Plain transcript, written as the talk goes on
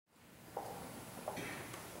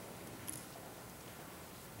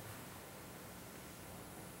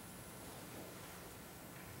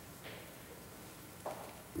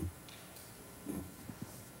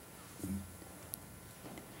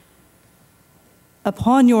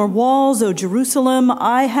Upon your walls, O Jerusalem,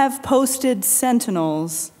 I have posted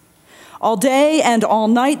sentinels. All day and all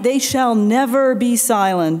night they shall never be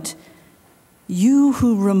silent. You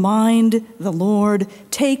who remind the Lord,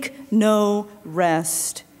 take no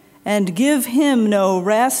rest, and give him no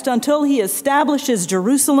rest until he establishes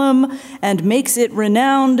Jerusalem and makes it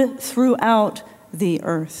renowned throughout the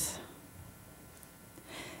earth.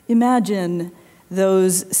 Imagine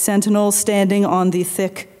those sentinels standing on the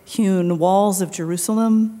thick-hewn walls of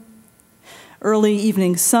Jerusalem. Early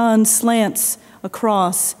evening sun slants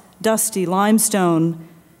across dusty limestone,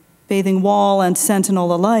 bathing wall and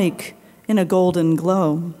sentinel alike in a golden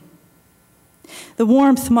glow. The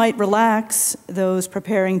warmth might relax those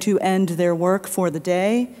preparing to end their work for the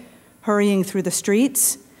day, hurrying through the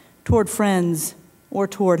streets toward friends or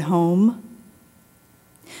toward home.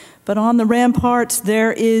 But on the ramparts,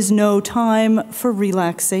 there is no time for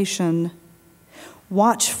relaxation.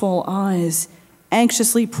 Watchful eyes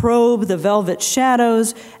anxiously probe the velvet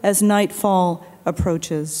shadows as nightfall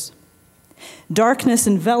approaches. Darkness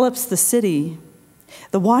envelops the city.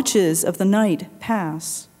 The watches of the night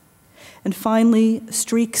pass. And finally,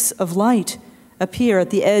 streaks of light appear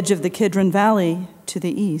at the edge of the Kidron Valley to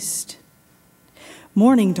the east.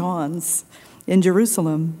 Morning dawns in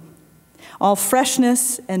Jerusalem. All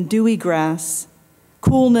freshness and dewy grass,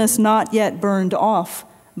 coolness not yet burned off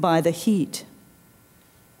by the heat.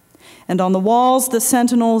 And on the walls, the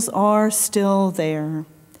sentinels are still there,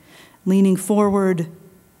 leaning forward,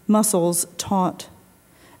 muscles taut,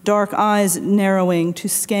 dark eyes narrowing to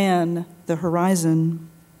scan the horizon.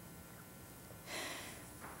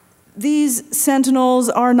 These sentinels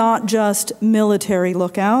are not just military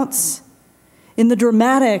lookouts. In the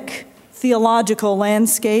dramatic theological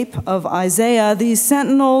landscape of Isaiah, these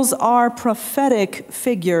sentinels are prophetic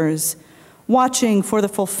figures watching for the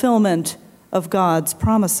fulfillment of God's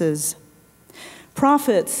promises.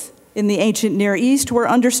 Prophets in the ancient Near East were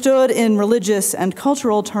understood in religious and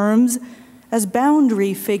cultural terms as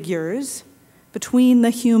boundary figures between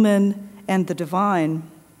the human and the divine.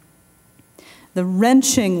 The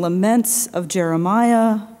wrenching laments of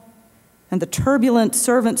Jeremiah and the turbulent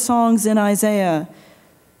servant songs in Isaiah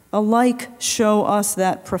alike show us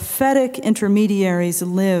that prophetic intermediaries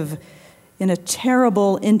live in a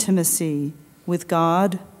terrible intimacy with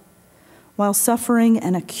God while suffering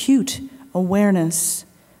an acute awareness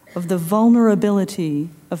of the vulnerability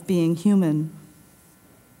of being human.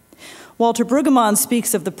 Walter Brueggemann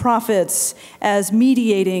speaks of the prophets as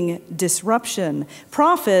mediating disruption.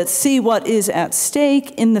 Prophets see what is at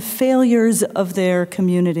stake in the failures of their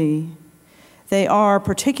community. They are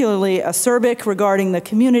particularly acerbic regarding the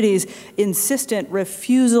community's insistent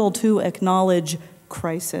refusal to acknowledge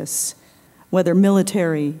crisis, whether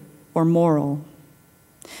military or moral.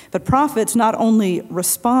 But prophets not only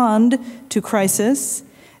respond to crisis,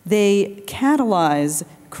 they catalyze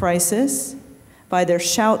crisis by their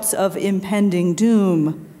shouts of impending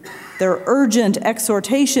doom, their urgent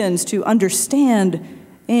exhortations to understand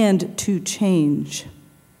and to change.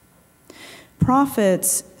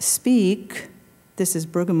 Prophets speak, this is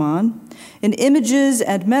Brueggemann, in images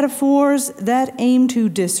and metaphors that aim to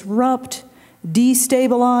disrupt,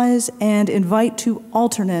 destabilize, and invite to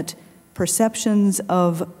alternate perceptions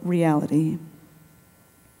of reality.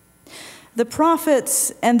 The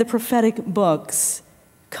prophets and the prophetic books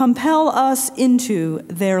compel us into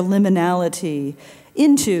their liminality,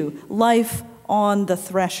 into life on the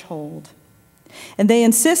threshold. And they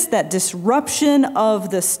insist that disruption of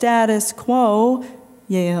the status quo,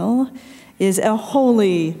 Yale, is a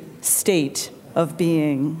holy state of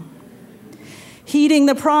being. Heeding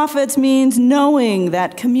the prophets means knowing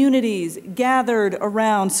that communities gathered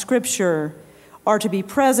around Scripture are to be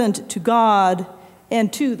present to God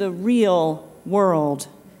and to the real world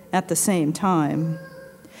at the same time.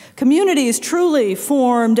 Communities truly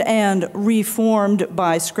formed and reformed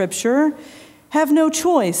by Scripture have no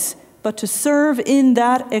choice but to serve in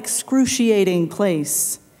that excruciating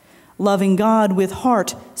place, loving God with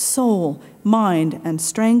heart, soul, mind, and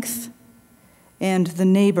strength, and the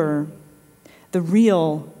neighbor, the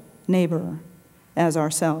real neighbor, as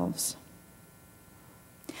ourselves.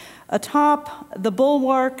 Atop the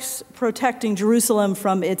bulwarks protecting Jerusalem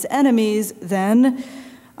from its enemies, then,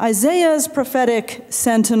 Isaiah's prophetic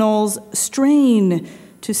sentinels strain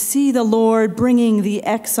to see the Lord bringing the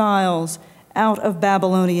exiles out of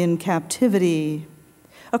Babylonian captivity,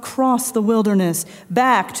 across the wilderness,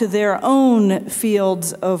 back to their own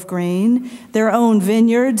fields of grain, their own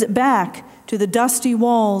vineyards, back to the dusty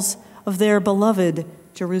walls of their beloved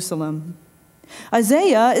Jerusalem.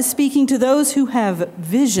 Isaiah is speaking to those who have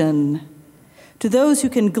vision, to those who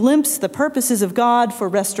can glimpse the purposes of God for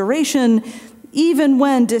restoration even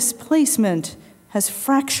when displacement has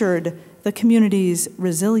fractured the community's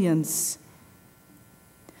resilience.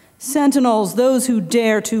 Sentinels, those who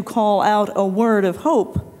dare to call out a word of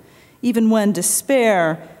hope, even when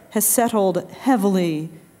despair has settled heavily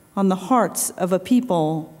on the hearts of a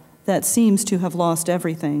people that seems to have lost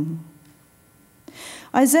everything.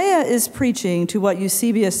 Isaiah is preaching to what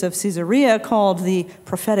Eusebius of Caesarea called the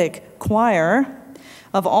prophetic choir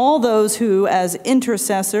of all those who, as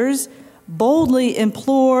intercessors, boldly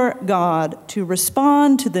implore God to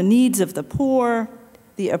respond to the needs of the poor,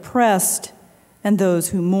 the oppressed, and those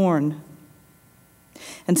who mourn.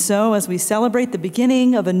 And so, as we celebrate the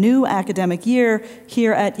beginning of a new academic year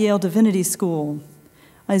here at Yale Divinity School,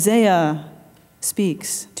 Isaiah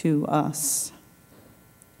speaks to us.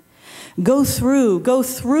 Go through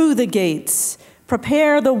the gates,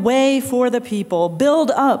 prepare the way for the people,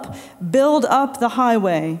 build up the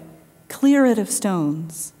highway, clear it of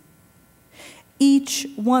stones. Each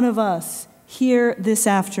one of us here this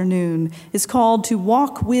afternoon is called to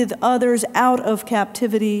walk with others out of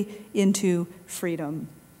captivity into freedom.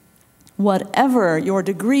 Whatever your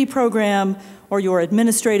degree program or your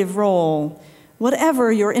administrative role,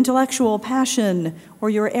 whatever your intellectual passion or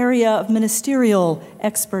your area of ministerial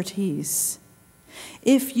expertise,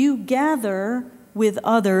 if you gather with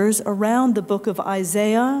others around the book of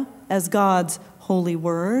Isaiah as God's holy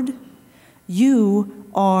word, you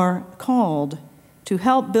are called to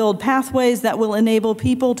help build pathways that will enable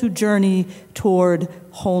people to journey toward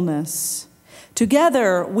wholeness.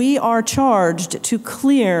 Together, we are charged to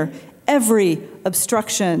clear every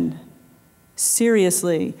obstruction,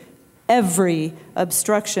 seriously, every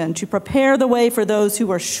obstruction, to prepare the way for those who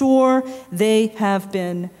are sure they have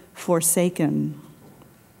been forsaken.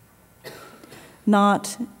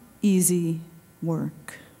 Not easy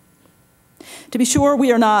work. To be sure,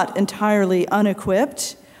 we are not entirely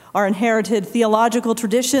unequipped. Our inherited theological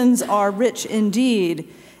traditions are rich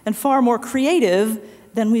indeed, and far more creative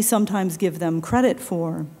than we sometimes give them credit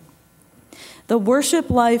for. The worship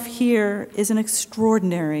life here is an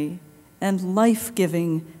extraordinary and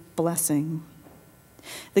life-giving blessing.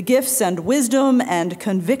 The gifts and wisdom and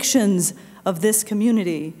convictions of this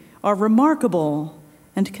community are remarkable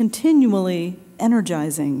and continually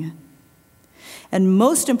energizing. And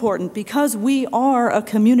most important, because we are a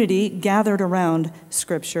community gathered around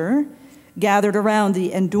Scripture, gathered around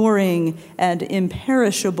the enduring and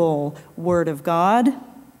imperishable Word of God,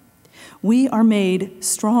 we are made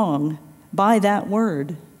strong by that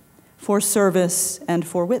Word for service and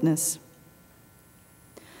for witness.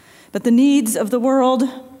 But the needs of the world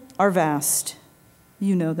are vast.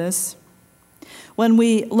 You know this. When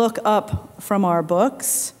we look up from our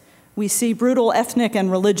books, we see brutal ethnic and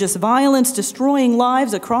religious violence destroying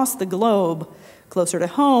lives across the globe. Closer to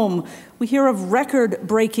home, we hear of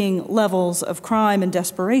record-breaking levels of crime and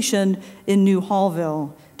desperation in New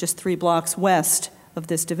Hallville, just 3 blocks west of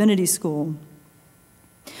this divinity school.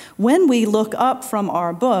 When we look up from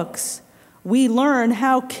our books, we learn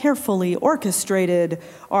how carefully orchestrated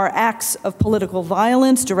are acts of political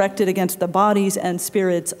violence directed against the bodies and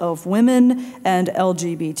spirits of women and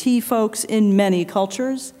LGBT folks in many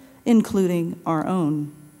cultures, including our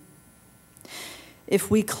own. If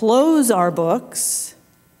we close our books,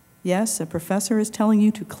 yes, a professor is telling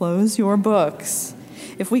you to close your books.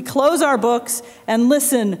 If we close our books and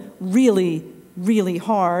listen really, really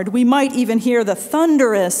hard, we might even hear the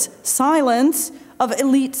thunderous silence of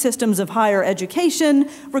elite systems of higher education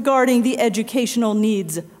regarding the educational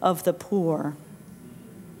needs of the poor.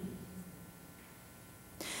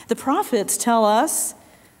 The prophets tell us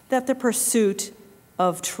that the pursuit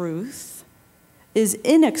of truth is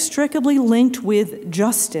inextricably linked with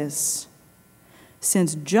justice,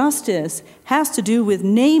 since justice has to do with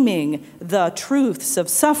naming the truths of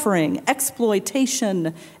suffering,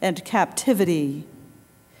 exploitation, and captivity.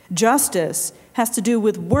 Justice has to do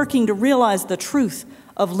with working to realize the truth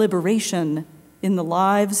of liberation in the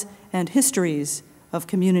lives and histories of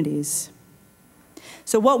communities.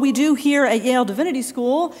 So what we do here at Yale Divinity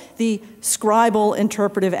School, the scribal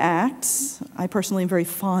interpretive acts, I personally am very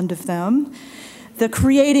fond of them, the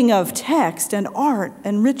creating of text and art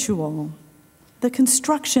and ritual, the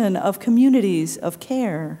construction of communities of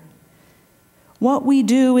care. What we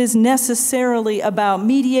do is necessarily about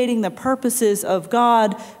mediating the purposes of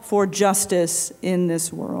God for justice in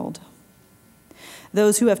this world.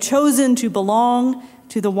 Those who have chosen to belong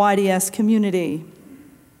to the YDS community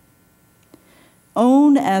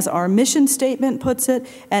own, as our mission statement puts it,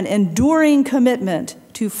 an enduring commitment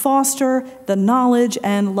to foster the knowledge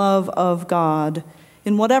and love of God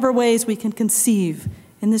in whatever ways we can conceive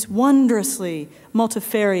in this wondrously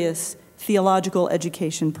multifarious theological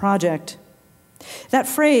education project. That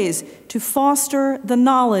phrase, to foster the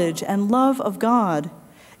knowledge and love of God,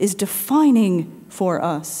 is defining for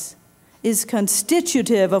us, is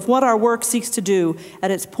constitutive of what our work seeks to do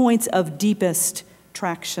at its points of deepest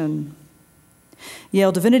traction.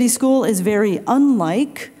 Yale Divinity School is very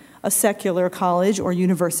unlike a secular college or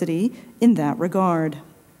university in that regard.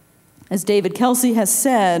 As David Kelsey has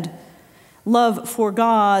said, love for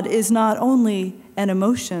God is not only an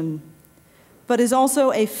emotion, but is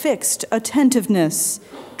also a fixed attentiveness,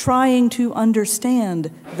 trying to understand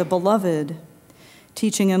the beloved.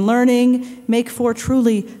 Teaching and learning make for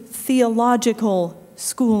truly theological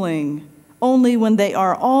schooling, only when they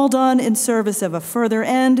are all done in service of a further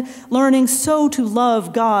end, learning so to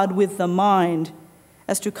love God with the mind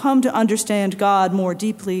as to come to understand God more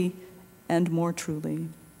deeply and more truly.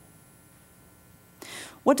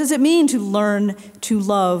 What does it mean to learn to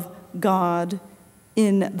love God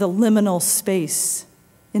in the liminal space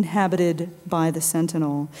inhabited by the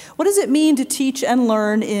sentinel? What does it mean to teach and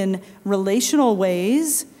learn in relational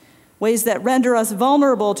ways, ways that render us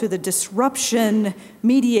vulnerable to the disruption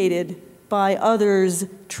mediated by others'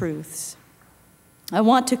 truths? I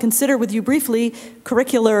want to consider with you briefly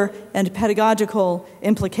curricular and pedagogical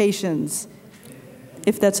implications,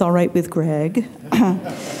 if that's all right with Greg.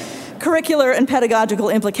 Curricular and pedagogical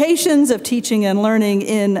implications of teaching and learning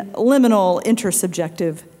in liminal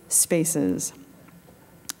intersubjective spaces.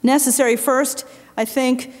 Necessary first, I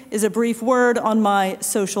think, is a brief word on my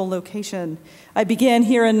social location. I began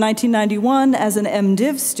here in 1991 as an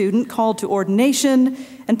MDiv student called to ordination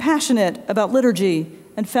and passionate about liturgy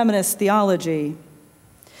and feminist theology.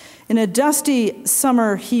 In a dusty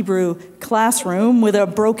summer Hebrew classroom with a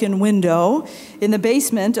broken window in the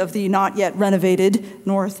basement of the not yet renovated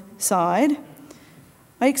North Side,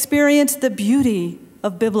 I experienced the beauty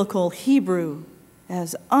of biblical Hebrew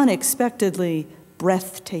as unexpectedly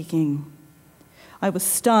breathtaking. I was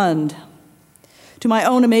stunned. To my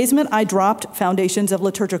own amazement, I dropped Foundations of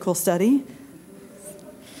Liturgical Study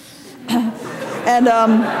and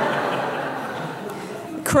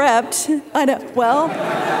crept, and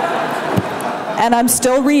I'm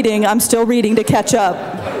still reading to catch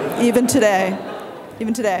up, even today.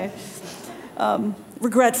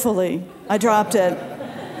 Regretfully, I dropped it.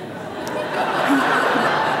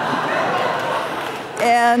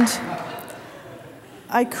 And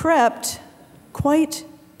I crept, quite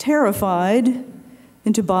terrified,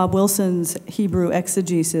 into Bob Wilson's Hebrew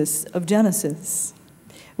exegesis of Genesis,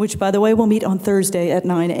 which, by the way, we'll meet on Thursday at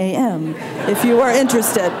 9 a.m., if you are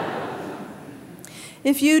interested.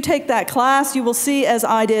 If you take that class, you will see, as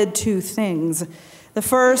I did, two things. The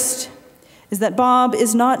first is that Bob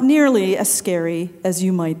is not nearly as scary as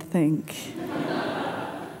you might think.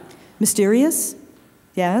 Mysterious?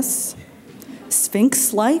 Yes.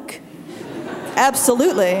 Sphinx-like?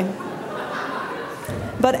 Absolutely.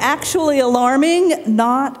 But actually alarming?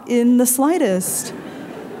 Not in the slightest.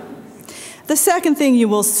 The second thing you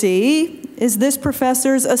will see is this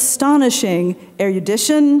professor's astonishing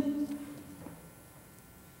erudition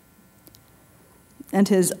and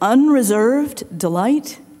his unreserved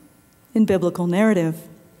delight in biblical narrative.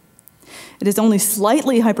 It is only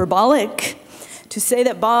slightly hyperbolic to say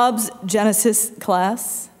that Bob's Genesis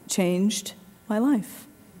class changed my life.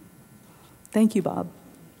 Thank you, Bob.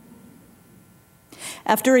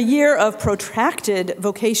 After a year of protracted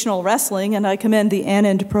vocational wrestling, and I commend the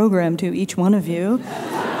Anand program to each one of you,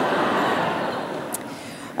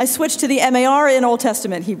 I switched to the MAR in Old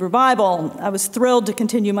Testament Hebrew Bible. I was thrilled to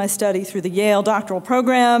continue my study through the Yale doctoral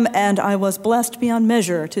program, and I was blessed beyond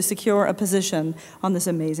measure to secure a position on this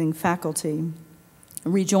amazing faculty. I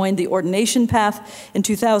rejoined the ordination path in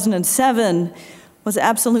 2007, was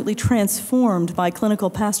absolutely transformed by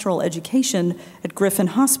clinical pastoral education at Griffin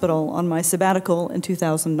Hospital on my sabbatical in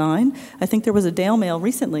 2009. I think there was a Dale Mail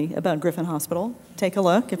recently about Griffin Hospital. Take a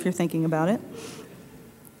look if you're thinking about it.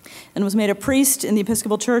 And was made a priest in the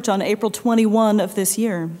Episcopal Church on April 21 of this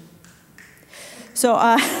year. So,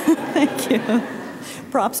 thank you.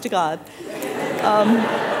 Props to God.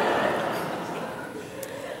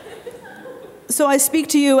 So I speak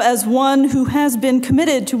to you as one who has been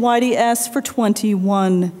committed to YDS for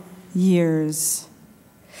 21 years,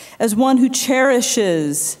 as one who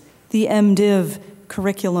cherishes the MDiv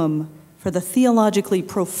curriculum for the theologically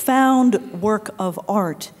profound work of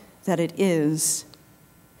art that it is,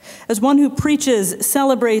 as one who preaches,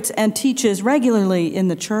 celebrates, and teaches regularly in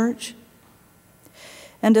the church,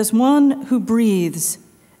 and as one who breathes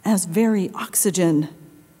as very oxygen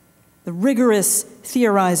the rigorous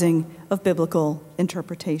theorizing of biblical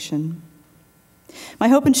interpretation. My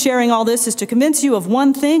hope in sharing all this is to convince you of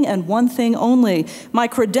one thing and one thing only. My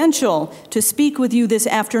credential to speak with you this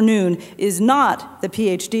afternoon is not the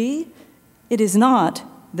PhD. It is not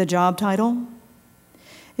the job title.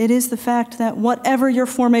 It is the fact that whatever your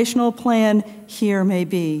formational plan here may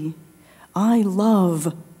be, I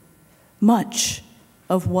love much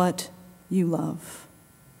of what you love.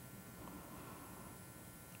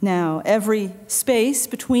 Now, every space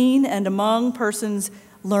between and among persons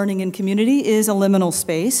learning in community is a liminal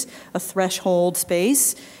space, a threshold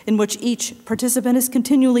space in which each participant is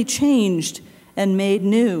continually changed and made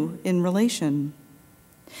new in relation.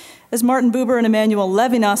 As Martin Buber and Emmanuel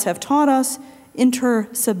Levinas have taught us,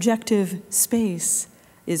 intersubjective space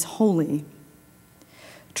is holy.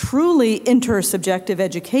 Truly intersubjective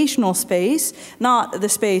educational space, not the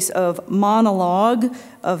space of monologue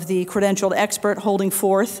of the credentialed expert holding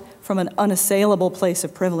forth from an unassailable place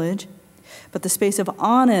of privilege, but the space of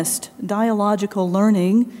honest dialogical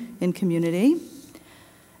learning in community.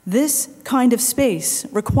 This kind of space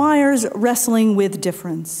requires wrestling with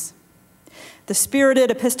difference. The spirited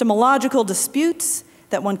epistemological disputes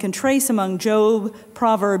that one can trace among Job,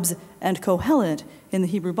 Proverbs, and Kohelet in the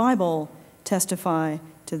Hebrew Bible testify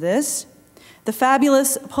to this. The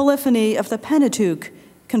fabulous polyphony of the Pentateuch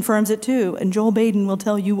confirms it too, and Joel Baden will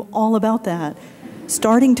tell you all about that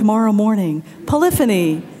starting tomorrow morning.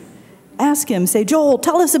 Polyphony. Ask him, say, Joel,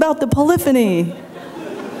 tell us about the polyphony.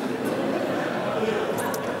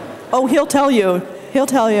 Oh, he'll tell you. He'll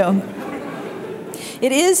tell you.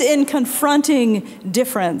 It is in confronting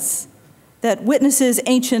difference that witnesses,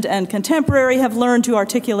 ancient and contemporary, have learned to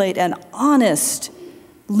articulate an honest,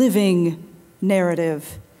 living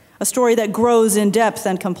narrative, a story that grows in depth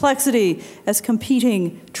and complexity as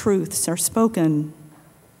competing truths are spoken.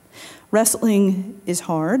 Wrestling is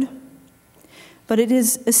hard, but it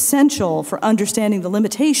is essential for understanding the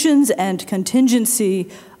limitations and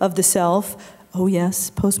contingency of the self. Oh yes,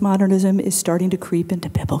 postmodernism is starting to creep into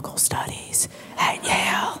biblical studies at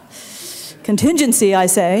Yale. Contingency, I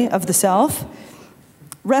say, of the self.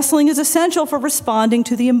 Wrestling is essential for responding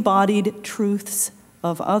to the embodied truths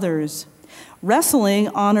of others. Wrestling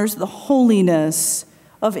honors the holiness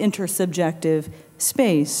of intersubjective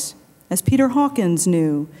space, as Peter Hawkins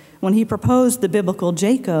knew when he proposed the biblical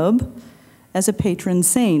Jacob as a patron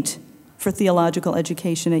saint for theological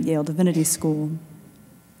education at Yale Divinity School.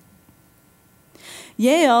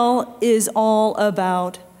 Yale is all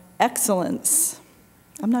about excellence.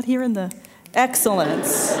 I'm not hearing the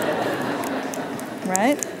excellence,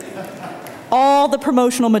 right? All the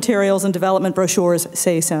promotional materials and development brochures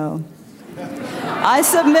say so. I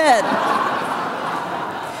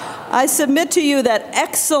submit to you that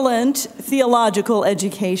excellent theological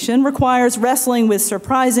education requires wrestling with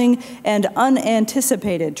surprising and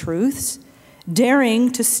unanticipated truths,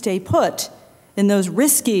 daring to stay put in those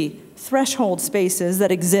risky threshold spaces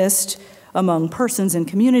that exist among persons in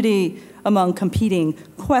community, among competing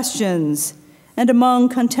questions, and among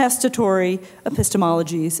contestatory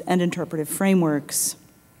epistemologies and interpretive frameworks.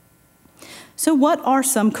 So what are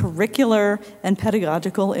some curricular and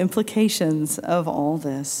pedagogical implications of all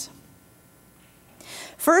this?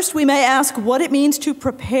 First, we may ask what it means to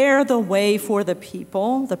prepare the way for the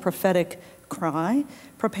people, the prophetic cry,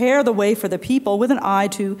 prepare the way for the people with an eye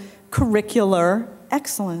to curricular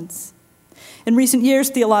excellence. In recent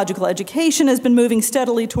years, theological education has been moving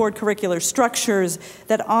steadily toward curricular structures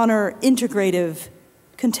that honor integrative,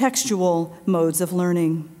 contextual modes of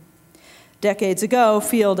learning. Decades ago,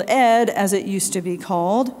 field ed, as it used to be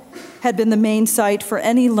called, had been the main site for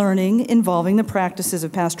any learning involving the practices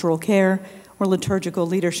of pastoral care or liturgical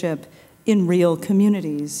leadership in real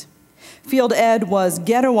communities. Field ed was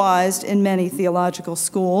ghettoized in many theological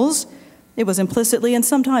schools. It was implicitly and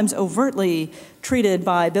sometimes overtly treated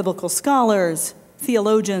by biblical scholars,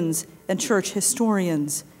 theologians, and church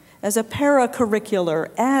historians as a paracurricular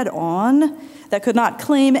add-on that could not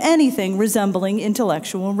claim anything resembling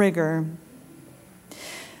intellectual rigor.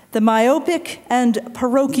 The myopic and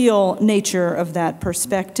parochial nature of that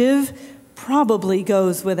perspective probably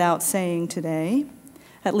goes without saying today.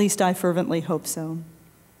 At least I fervently hope so.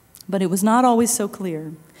 But it was not always so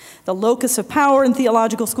clear. The locus of power in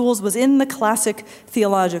theological schools was in the classic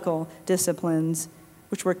theological disciplines,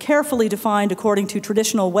 which were carefully defined according to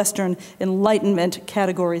traditional Western Enlightenment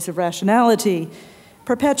categories of rationality,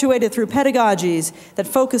 perpetuated through pedagogies that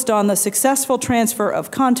focused on the successful transfer of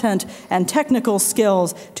content and technical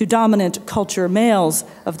skills to dominant culture males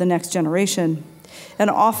of the next generation, and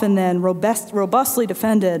often then robustly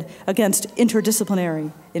defended against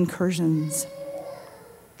interdisciplinary incursions.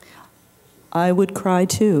 I would cry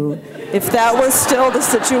too, if that was still the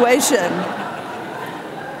situation.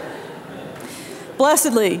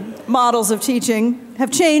 Blessedly, models of teaching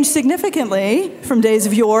have changed significantly from days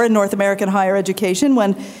of yore in North American higher education,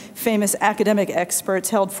 when famous academic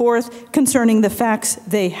experts held forth concerning the facts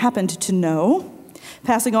they happened to know,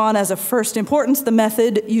 passing on as of first importance the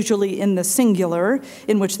method, usually in the singular,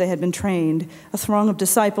 in which they had been trained, a throng of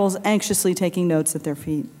disciples anxiously taking notes at their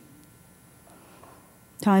feet.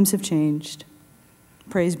 Times have changed.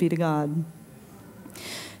 Praise be to God.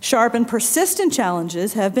 Sharp and persistent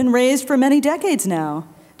challenges have been raised for many decades now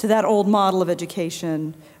to that old model of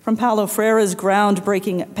education, from Paulo Freire's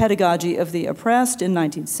groundbreaking Pedagogy of the Oppressed in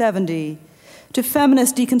 1970, to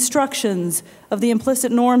feminist deconstructions of the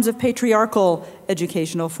implicit norms of patriarchal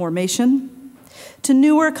educational formation, to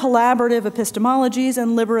newer collaborative epistemologies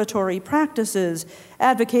and liberatory practices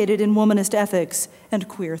advocated in womanist ethics and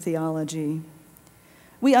queer theology.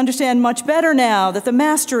 We understand much better now that the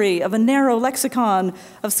mastery of a narrow lexicon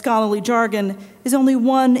of scholarly jargon is only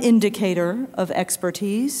one indicator of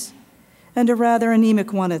expertise, and a rather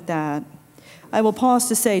anemic one at that. I will pause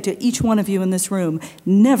to say to each one of you in this room,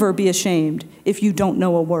 never be ashamed if you don't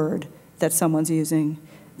know a word that someone's using.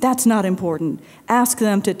 That's not important. Ask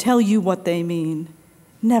them to tell you what they mean.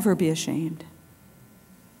 Never be ashamed.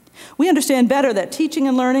 We understand better that teaching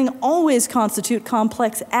and learning always constitute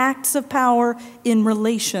complex acts of power in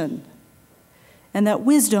relation, and that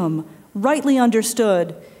wisdom, rightly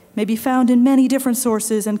understood, may be found in many different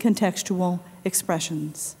sources and contextual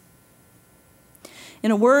expressions.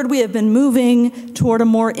 In a word, we have been moving toward a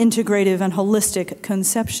more integrative and holistic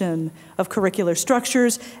conception of curricular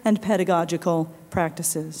structures and pedagogical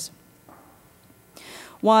practices.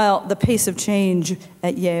 While the pace of change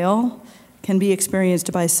at Yale can be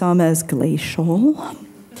experienced by some as glacial,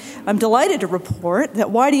 I'm delighted to report that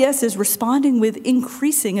YDS is responding with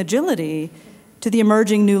increasing agility to the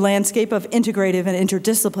emerging new landscape of integrative and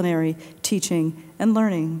interdisciplinary teaching and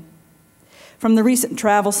learning. From the recent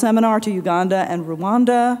travel seminar to Uganda and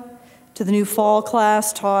Rwanda, to the new fall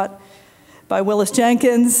class taught by Willis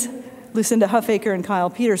Jenkins, Lucinda Huffaker, and Kyle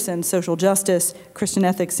Peterson, Social Justice, Christian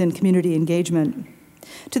Ethics, and Community Engagement,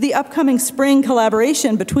 to the upcoming spring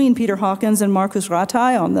collaboration between Peter Hawkins and Marcus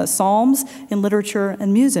Ratai on the Psalms in literature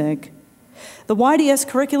and music. The YDS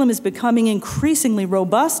curriculum is becoming increasingly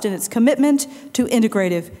robust in its commitment to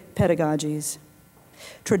integrative pedagogies.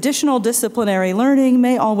 Traditional disciplinary learning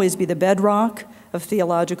may always be the bedrock of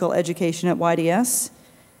theological education at YDS.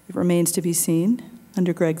 It remains to be seen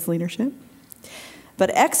under Greg's leadership.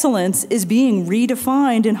 But excellence is being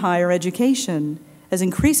redefined in higher education as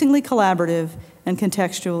increasingly collaborative and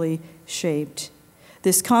contextually shaped.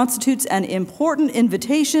 This constitutes an important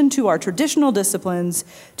invitation to our traditional disciplines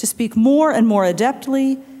to speak more and more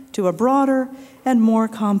adeptly to a broader and more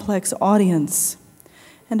complex audience.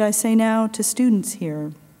 And I say now to students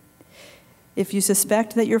here, if you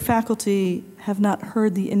suspect that your faculty have not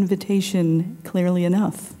heard the invitation clearly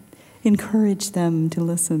enough, encourage them to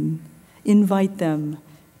listen. Invite them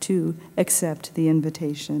to accept the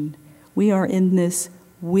invitation. We are in this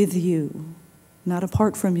with you, not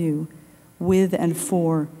apart from you, with and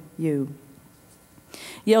for you.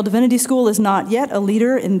 Yale Divinity School is not yet a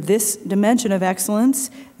leader in this dimension of excellence,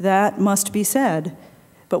 that must be said,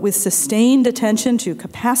 but with sustained attention to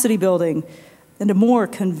capacity building and a more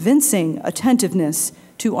convincing attentiveness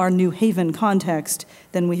to our New Haven context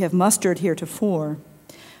than we have mustered heretofore,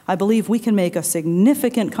 I believe we can make a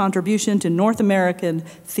significant contribution to North American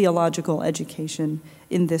theological education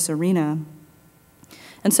in this arena.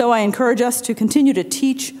 And so I encourage us to continue to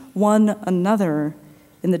teach one another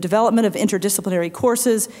in the development of interdisciplinary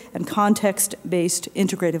courses and context-based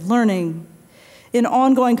integrative learning, in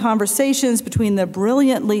ongoing conversations between the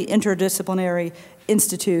brilliantly interdisciplinary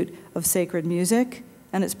Institute of Sacred Music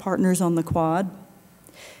and its partners on the Quad,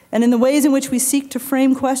 and in the ways in which we seek to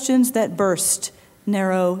frame questions that burst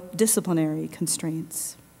narrow disciplinary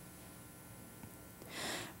constraints.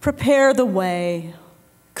 Prepare the way.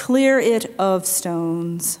 Clear it of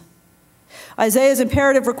stones. Isaiah's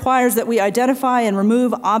imperative requires that we identify and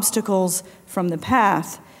remove obstacles from the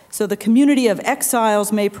path so the community of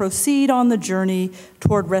exiles may proceed on the journey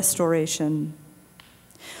toward restoration.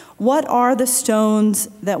 What are the stones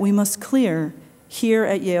that we must clear here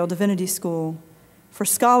at Yale Divinity School for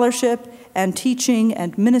scholarship and teaching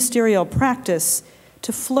and ministerial practice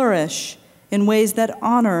to flourish in ways that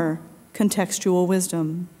honor contextual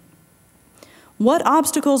wisdom? What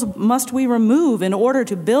obstacles must we remove in order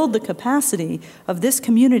to build the capacity of this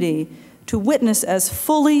community to witness as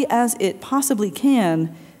fully as it possibly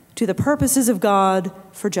can to the purposes of God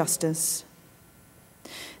for justice?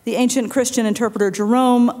 The ancient Christian interpreter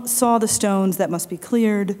Jerome saw the stones that must be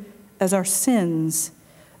cleared as our sins,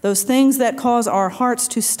 those things that cause our hearts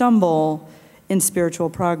to stumble in spiritual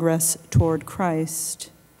progress toward Christ.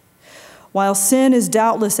 While sin is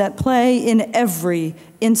doubtless at play in every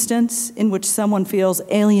instance in which someone feels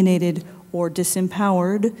alienated or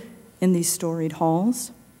disempowered in these storied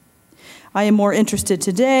halls, I am more interested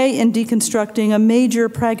today in deconstructing a major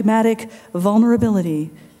pragmatic vulnerability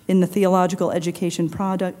in the theological education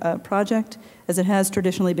project as it has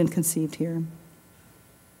traditionally been conceived here.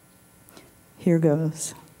 Here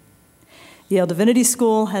goes. Yale Divinity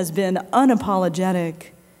School has been unapologetic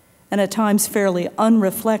and at times fairly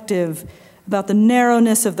unreflective about the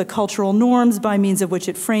narrowness of the cultural norms by means of which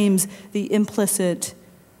it frames the implicit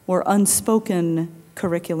or unspoken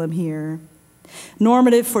curriculum here.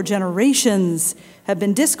 Normative for generations have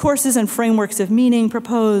been discourses and frameworks of meaning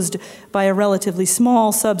proposed by a relatively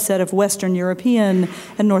small subset of Western European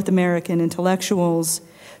and North American intellectuals,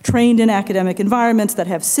 trained in academic environments that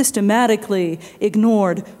have systematically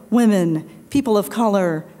ignored women, people of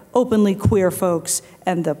color, openly queer folks,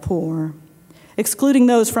 and the poor, excluding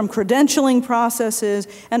those from credentialing processes,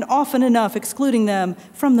 and often enough excluding them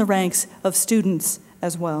from the ranks of students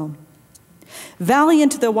as well.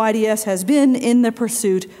 Valiant the YDS has been in the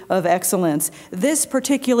pursuit of excellence. This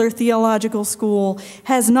particular theological school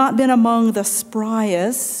has not been among the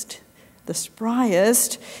spryest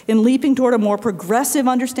in leaping toward a more progressive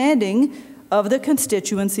understanding of the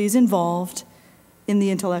constituencies involved in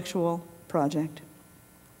the intellectual project.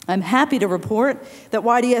 I'm happy to report that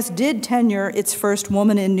YDS did tenure its first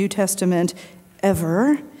woman in New Testament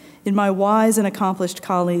ever in my wise and accomplished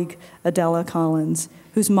colleague, Adela Collins,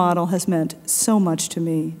 whose model has meant so much to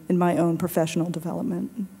me in my own professional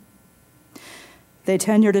development. They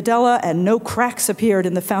tenured Adela, and no cracks appeared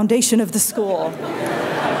in the foundation of the school.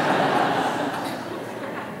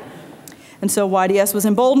 And so YDS was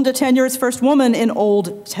emboldened to tenure its first woman in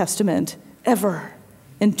Old Testament ever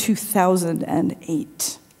in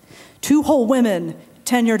 2008. 2 whole women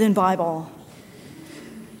tenured in Bible.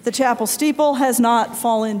 The chapel steeple has not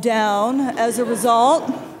fallen down as a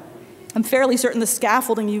result. I'm fairly certain the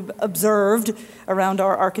scaffolding you've observed around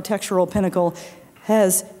our architectural pinnacle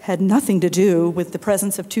has had nothing to do with the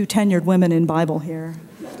presence of 2 tenured women in Bible here.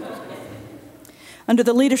 Under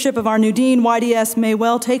the leadership of our new dean, YDS may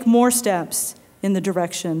well take more steps in the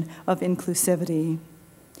direction of inclusivity.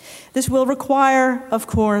 This will require, of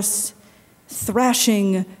course,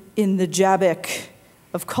 thrashing in the jabbok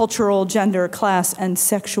of cultural, gender, class, and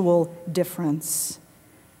sexual difference.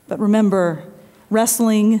 But remember,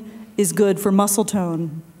 wrestling is good for muscle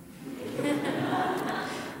tone.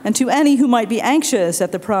 And to any who might be anxious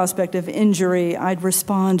at the prospect of injury, I'd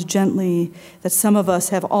respond gently that some of us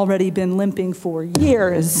have already been limping for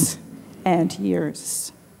years and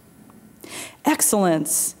years.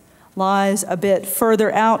 Excellence lies a bit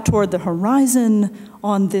further out toward the horizon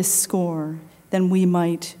on this score than we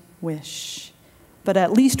might wish. But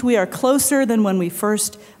at least we are closer than when we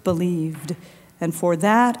first believed, and for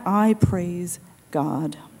that I praise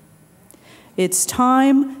God. It's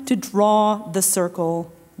time to draw the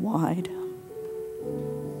circle wide.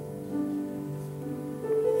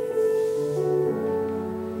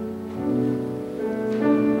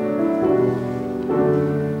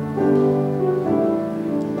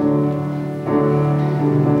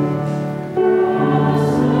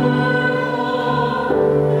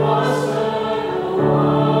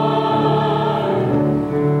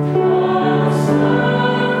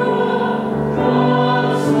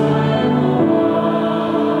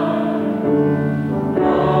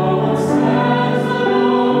 Oh,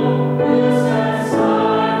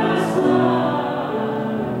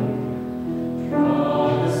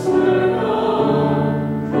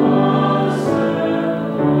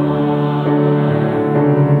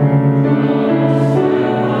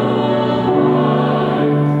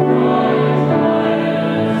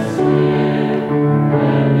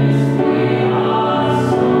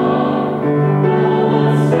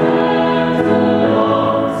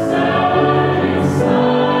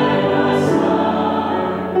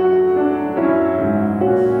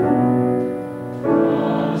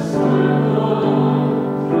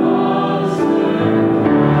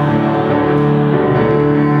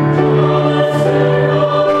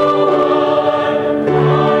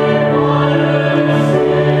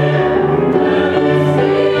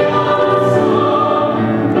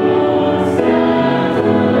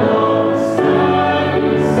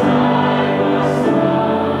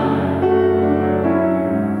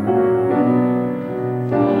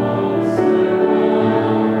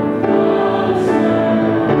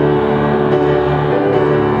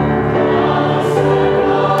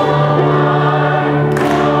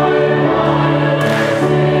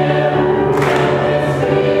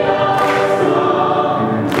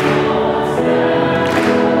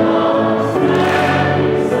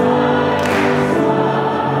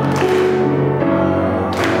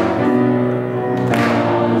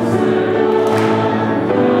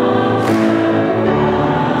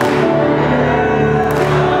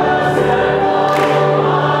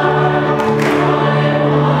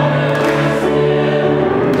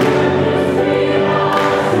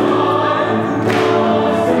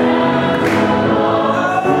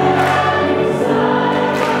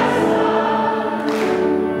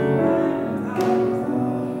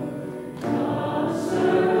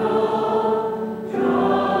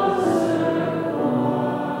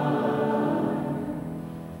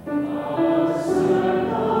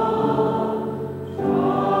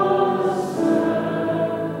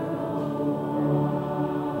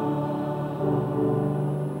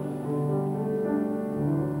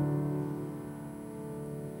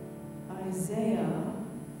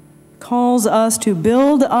 calls us to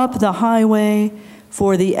build up the highway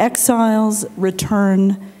for the exile's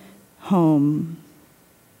return home.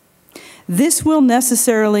 This will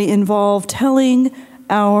necessarily involve telling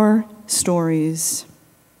our stories.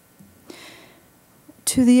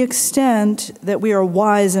 To the extent that we are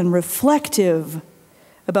wise and reflective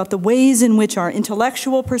about the ways in which our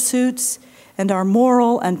intellectual pursuits and our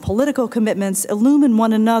moral and political commitments illumine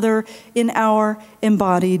one another in our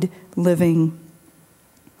embodied living.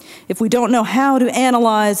 If we don't know how to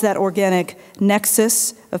analyze that organic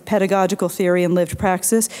nexus of pedagogical theory and lived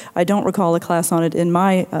praxis, I don't recall a class on it in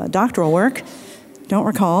my doctoral work, don't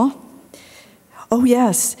recall. Oh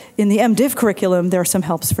yes, in the MDiv curriculum, there are some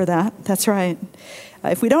helps for that, that's right.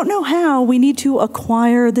 If we don't know how, we need to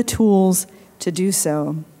acquire the tools to do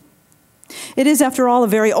so. It is, after all, a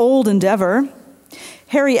very old endeavor.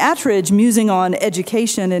 Harry Attridge, musing on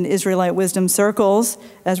education in Israelite wisdom circles,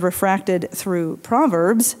 as refracted through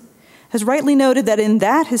Proverbs, has rightly noted that in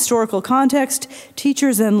that historical context,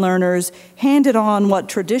 teachers and learners handed on what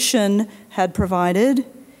tradition had provided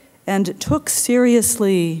and took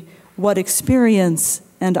seriously what experience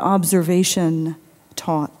and observation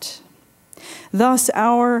taught. Thus,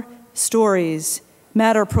 our stories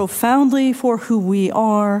matter profoundly for who we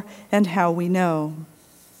are and how we know.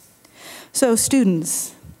 So,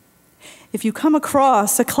 students, if you come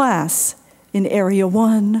across a class in Area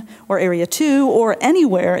 1 or Area 2 or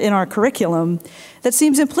anywhere in our curriculum that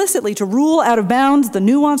seems implicitly to rule out of bounds the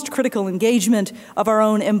nuanced critical engagement of our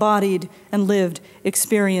own embodied and lived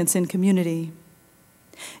experience in community,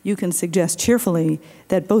 you can suggest cheerfully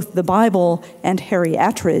that both the Bible and Harry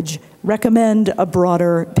Attridge recommend a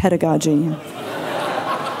broader pedagogy.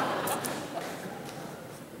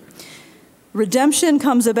 Redemption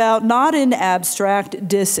comes about not in abstract,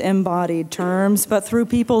 disembodied terms, but through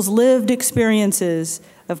people's lived experiences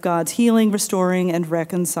of God's healing, restoring, and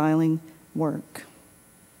reconciling work.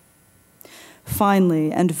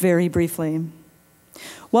 Finally, and very briefly,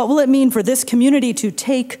 what will it mean for this community to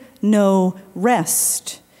take no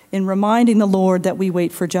rest in reminding the Lord that we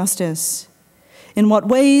wait for justice? In what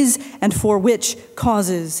ways and for which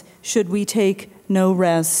causes should we take no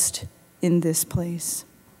rest in this place?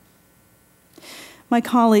 My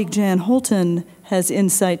colleague Jan Holton has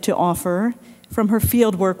insight to offer from her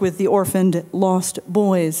fieldwork with the orphaned lost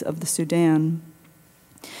boys of the Sudan.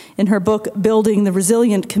 In her book, Building the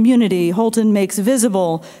Resilient Community, Holton makes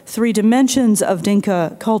visible 3 dimensions of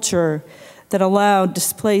Dinka culture that allowed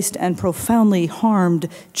displaced and profoundly harmed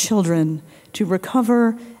children to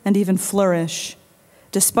recover and even flourish,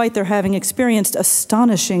 despite their having experienced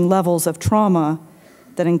astonishing levels of trauma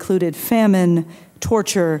that included famine,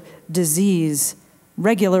 torture, disease,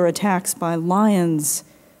 regular attacks by lions,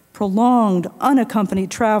 prolonged, unaccompanied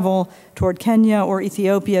travel toward Kenya or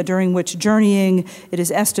Ethiopia, during which journeying, it is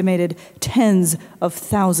estimated, tens of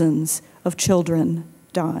thousands of children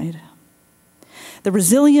died. The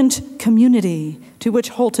resilient community to which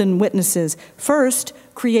Holton witnesses first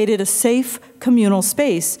created a safe communal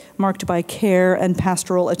space marked by care and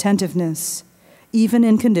pastoral attentiveness, even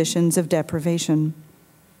in conditions of deprivation.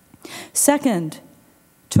 Second,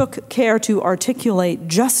 took care to articulate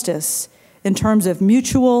justice in terms of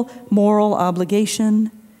mutual moral obligation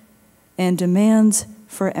and demands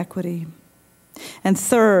for equity. And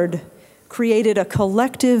third, created a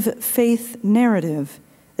collective faith narrative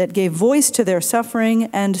that gave voice to their suffering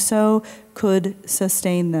and so could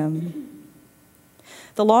sustain them.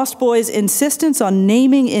 The Lost Boys' insistence on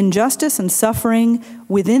naming injustice and suffering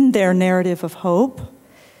within their narrative of hope,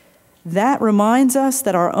 that reminds us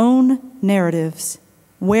that our own narratives,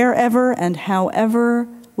 wherever and however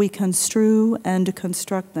we construe and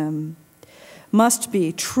construct them, must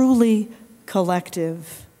be truly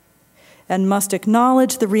collective and must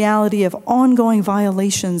acknowledge the reality of ongoing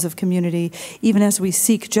violations of community, even as we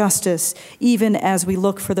seek justice, even as we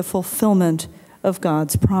look for the fulfillment of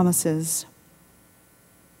God's promises.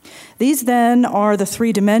 These, then, are the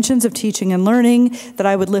 3 dimensions of teaching and learning that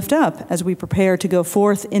I would lift up as we prepare to go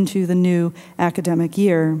forth into the new academic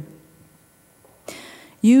year.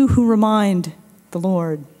 You who remind the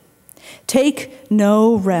Lord, take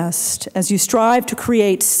no rest as you strive to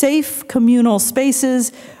create safe communal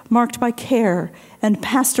spaces marked by care and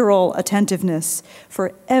pastoral attentiveness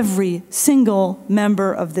for every single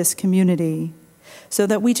member of this community, so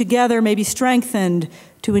that we together may be strengthened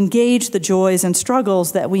to engage the joys and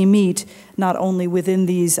struggles that we meet not only within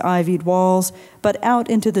these ivied walls, but out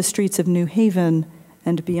into the streets of New Haven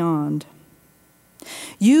and beyond.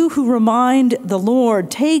 You who remind the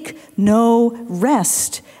Lord, take no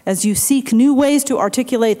rest as you seek new ways to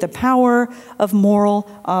articulate the power of moral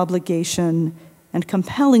obligation and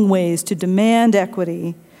compelling ways to demand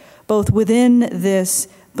equity, both within this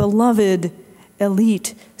beloved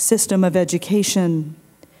elite system of education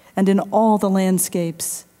and in all the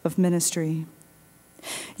landscapes of ministry.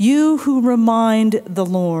 You who remind the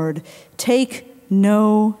Lord, take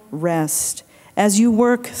no rest as you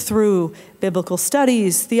work through biblical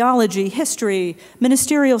studies, theology, history,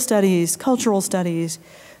 ministerial studies, cultural studies,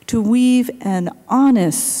 to weave an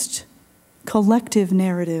honest collective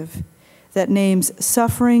narrative that names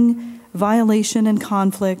suffering, violation, and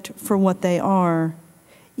conflict for what they are,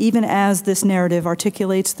 even as this narrative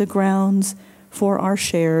articulates the grounds for our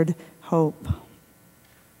shared hope.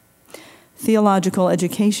 Theological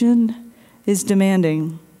education is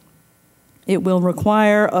demanding. It will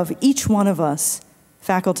require of each one of us,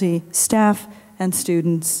 faculty, staff, and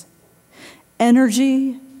students,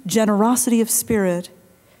 energy, generosity of spirit,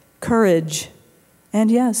 courage, and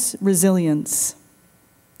yes, resilience.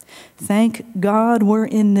 Thank God we're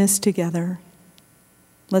in this together.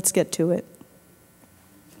 Let's get to it.